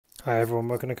Hi everyone,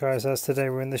 welcome to Kai's House. Today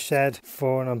we're in the shed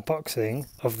for an unboxing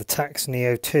of the Tacx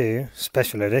Neo 2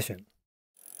 Special Edition.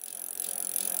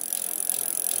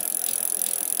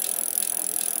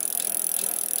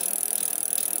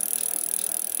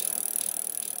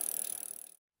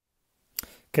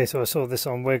 Okay, so I saw this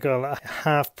on Wiggle at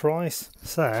half price,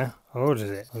 so I ordered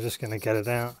it. I'm just going to get it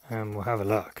out and we'll have a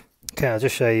look. Okay, I'll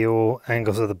just show you all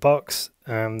angles of the box.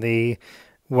 The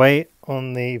weight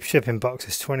on the shipping box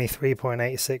is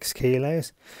 23.86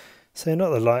 kilos, so not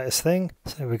the lightest thing.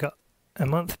 So we got a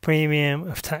month premium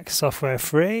of Tacx software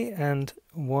free and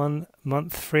 1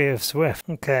 month free of Swift.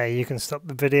 Okay, you can stop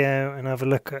the video and have a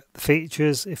look at the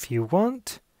features if you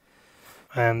want.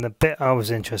 The bit I was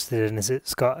interested in is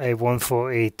it's got a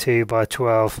 142 by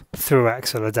 12 through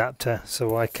axle adapter,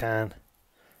 so I can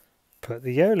put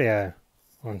the Yolio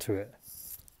onto it.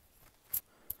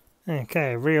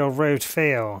 Okay, real road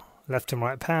feel, left and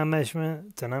right power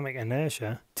measurement, dynamic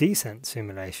inertia, descent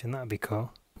simulation, that'd be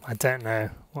cool. I don't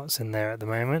know what's in there at the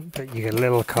moment, but you get a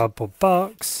little cardboard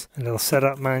box, a little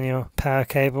setup manual, power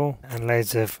cable, and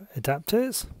loads of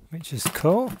adapters, which is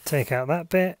cool. Take out that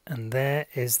bit, and there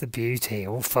is the beauty,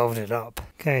 all folded up.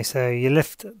 Okay, so you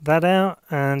lift that out,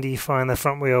 and you find the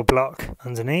front wheel block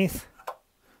underneath.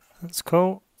 That's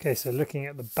cool. Okay, so looking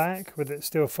at the back, with it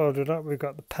still folded up, we've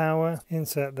got the power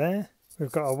insert there.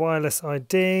 We've got a wireless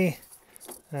ID.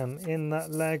 In that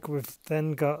leg, we've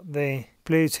then got the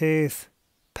Bluetooth,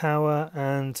 power,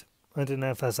 and I don't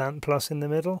know if that's Ant Plus in the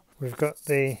middle. We've got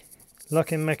the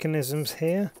locking mechanisms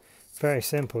here. Very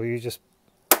simple, you just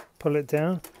pull it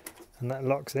down and that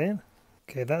locks in.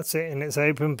 Okay, that's it in its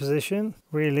open position.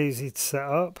 Real easy to set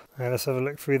up. Now let's have a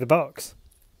look through the box.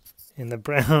 In the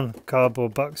brown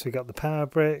cardboard box we've got the power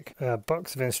brick, a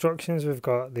box of instructions, we've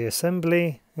got the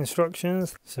assembly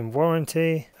instructions, some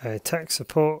warranty, a Tacx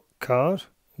support card,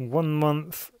 1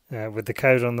 month with the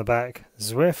code on the back,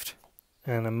 Zwift,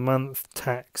 and a month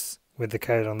Tacx with the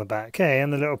code on the back. Okay,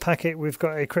 in the little packet we've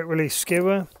got a quick release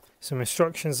skewer, some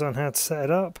instructions on how to set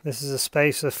it up. This is a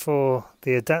spacer for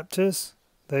the adapters,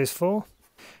 those four.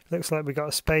 Looks like we got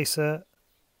a spacer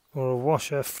or a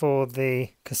washer for the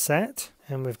cassette,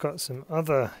 and we've got some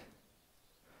other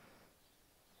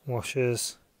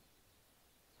washers,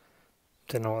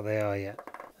 don't know what they are yet.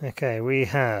 Okay, we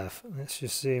have, let's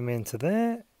just zoom into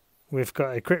there, we've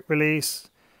got a quick release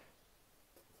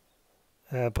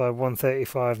by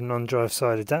 135 non-drive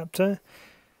side adapter,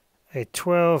 a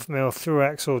 12mm through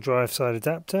axle drive side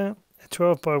adapter, a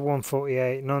 12 by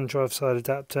 148 non-drive side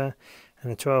adapter,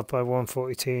 and a 12 by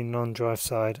 142 non-drive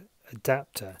side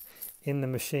adapter. In the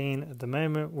machine at the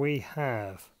moment we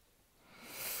have,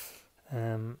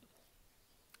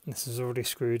 this is already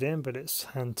screwed in but it's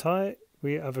hand tight.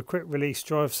 We have a quick release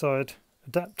drive side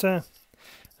adapter,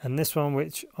 and this one,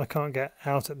 which I can't get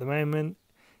out at the moment,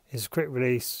 is a quick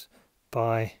release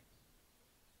by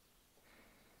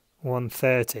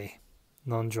 130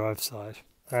 non-drive side.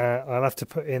 I'll have to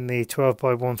put in the 12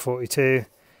 by 142,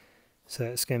 so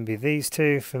it's going to be these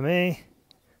two for me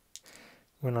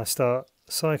when I start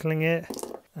cycling it.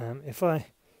 If I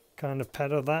kind of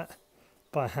pedal that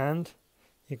by hand,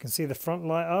 you can see the front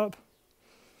light up,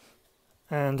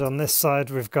 and on this side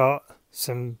we've got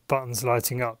some buttons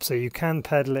lighting up, so you can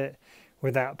pedal it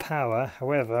without power.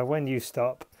 However, when you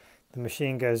stop the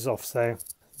machine goes off, so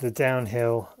the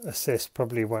downhill assist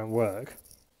probably won't work,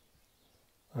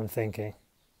 I'm thinking,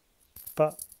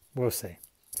 but we'll see.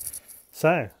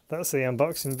 So that's the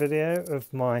unboxing video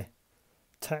of my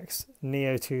Tacx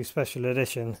Neo 2 Special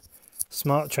Edition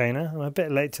Smart Trainer. I'm a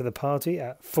bit late to the party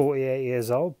at 48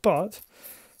 years old, but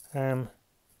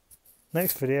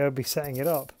next video I'll be setting it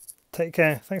up. Take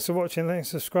care, thanks for watching, thanks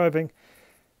for subscribing,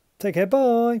 take care,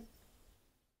 bye!